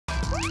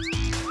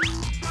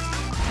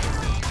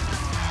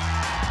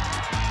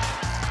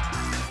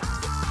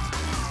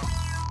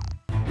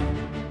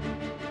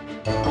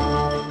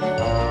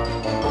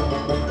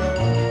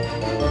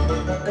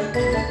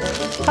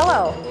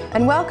Hello,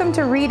 and welcome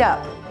to Read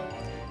Up.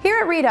 Here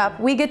at Read Up,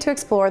 we get to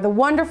explore the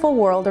wonderful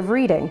world of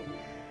reading.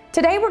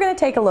 Today we're going to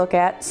take a look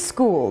at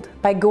Schooled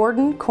by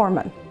Gordan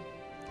Korman.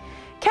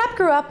 Cap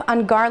grew up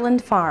on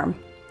Garland Farm,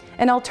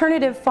 an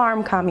alternative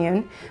farm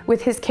commune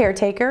with his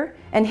caretaker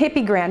and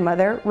hippie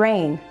grandmother,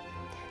 Rain.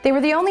 They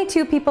were the only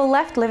two people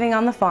left living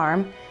on the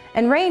farm,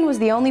 and Rain was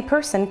the only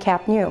person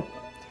Cap knew.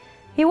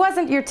 He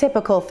wasn't your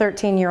typical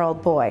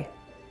 13-year-old boy.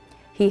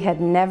 He had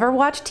never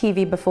watched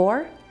TV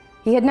before,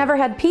 he had never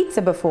had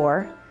pizza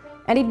before,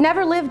 and he'd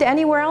never lived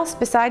anywhere else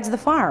besides the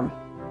farm.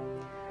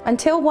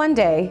 Until one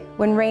day,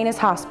 when Rain is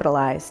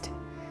hospitalized.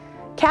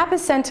 Cap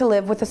is sent to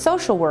live with a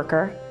social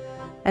worker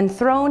and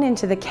thrown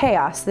into the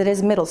chaos that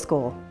is middle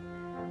school.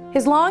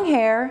 His long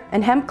hair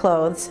and hemp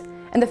clothes,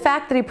 and the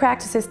fact that he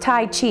practices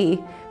Tai Chi,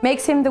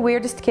 makes him the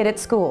weirdest kid at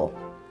school.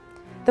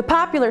 The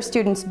popular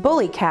students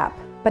bully Cap,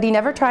 but he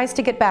never tries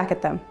to get back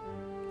at them.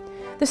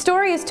 The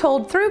story is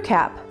told through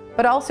Cap,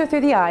 but also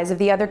through the eyes of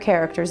the other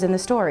characters in the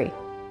story.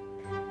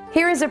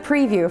 Here is a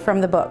preview from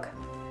the book.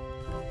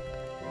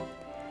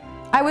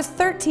 I was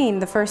 13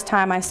 the first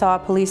time I saw a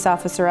police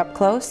officer up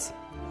close.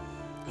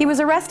 He was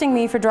arresting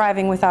me for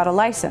driving without a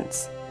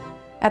license.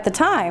 At the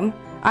time,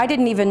 I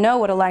didn't even know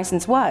what a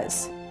license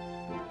was.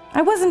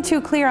 I wasn't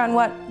too clear on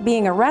what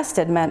being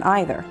arrested meant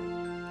either.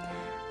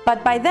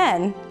 But by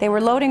then, they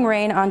were loading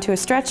Rain onto a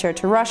stretcher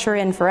to rush her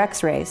in for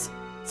x-rays,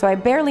 so I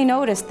barely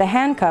noticed the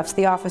handcuffs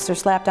the officer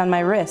slapped on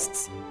my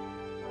wrists.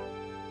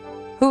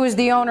 "Who is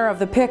the owner of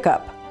the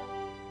pickup?"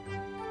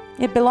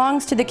 "It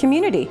belongs to the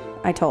community,"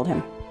 I told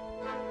him.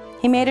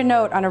 He made a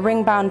note on a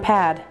ring-bound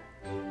pad.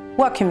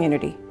 "What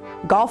community?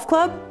 Golf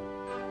club?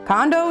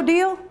 Condo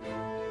deal?"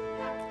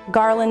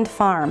 "Garland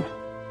Farm."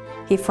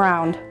 He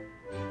frowned.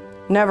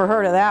 "Never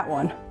heard of that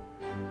one."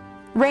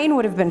 Rain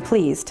would have been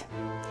pleased.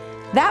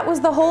 That was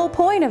the whole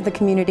point of the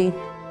community,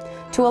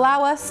 to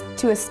allow us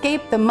to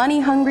escape the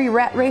money-hungry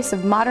rat race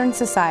of modern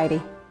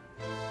society.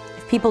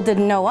 If people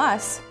didn't know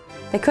us,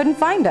 they couldn't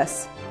find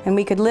us, and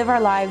we could live our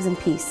lives in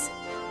peace.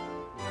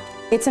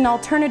 "It's an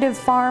alternative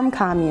farm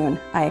commune,"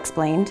 I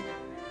explained.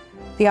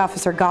 The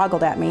officer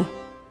goggled at me.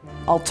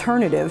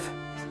 "Alternative?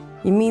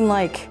 You mean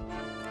like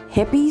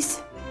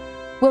hippies?"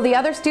 Will the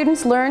other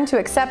students learn to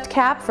accept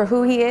Cap for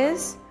who he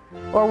is?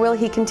 Or will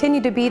he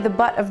continue to be the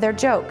butt of their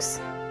jokes?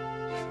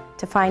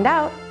 To find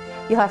out,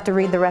 you'll have to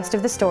read the rest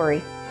of the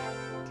story.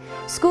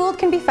 Schooled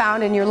can be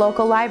found in your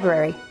local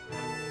library.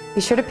 Be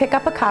sure to pick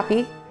up a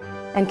copy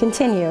and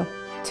continue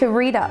to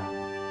read up.